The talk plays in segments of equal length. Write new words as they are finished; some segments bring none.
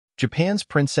Japan's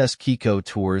Princess Kiko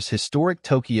tours historic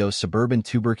Tokyo suburban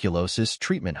tuberculosis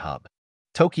treatment hub.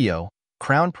 Tokyo,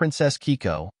 Crown Princess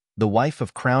Kiko, the wife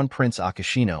of Crown Prince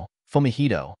Akishino,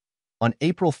 Fumihito, on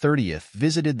April 30th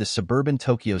visited the suburban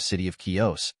Tokyo city of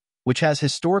Kios, which has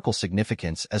historical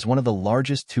significance as one of the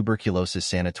largest tuberculosis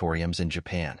sanatoriums in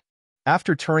Japan.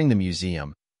 After touring the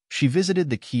museum, she visited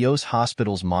the Kios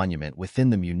Hospital's monument within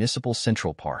the municipal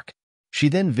Central Park. She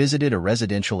then visited a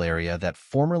residential area that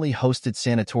formerly hosted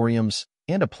sanatoriums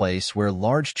and a place where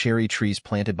large cherry trees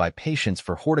planted by patients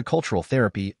for horticultural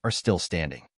therapy are still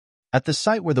standing. At the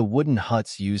site where the wooden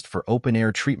huts used for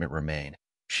open-air treatment remain,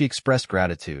 she expressed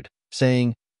gratitude,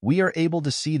 saying, "We are able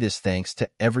to see this thanks to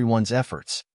everyone's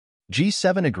efforts."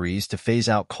 G7 agrees to phase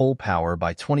out coal power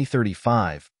by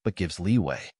 2035, but gives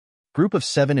leeway. Group of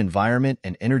 7 environment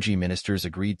and energy ministers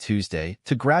agreed Tuesday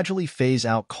to gradually phase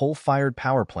out coal-fired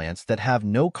power plants that have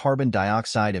no carbon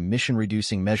dioxide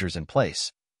emission-reducing measures in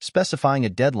place, specifying a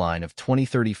deadline of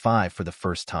 2035 for the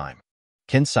first time.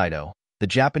 Ken Saito, the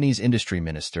Japanese industry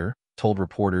minister, told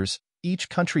reporters each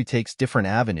country takes different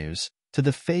avenues to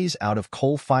the phase-out of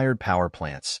coal-fired power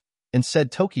plants, and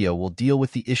said Tokyo will deal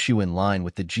with the issue in line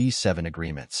with the G7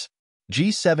 agreements.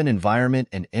 G7 environment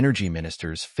and energy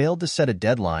ministers failed to set a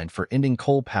deadline for ending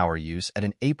coal power use at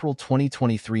an April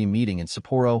 2023 meeting in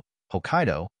Sapporo,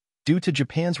 Hokkaido, due to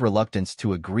Japan's reluctance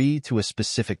to agree to a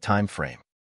specific time frame.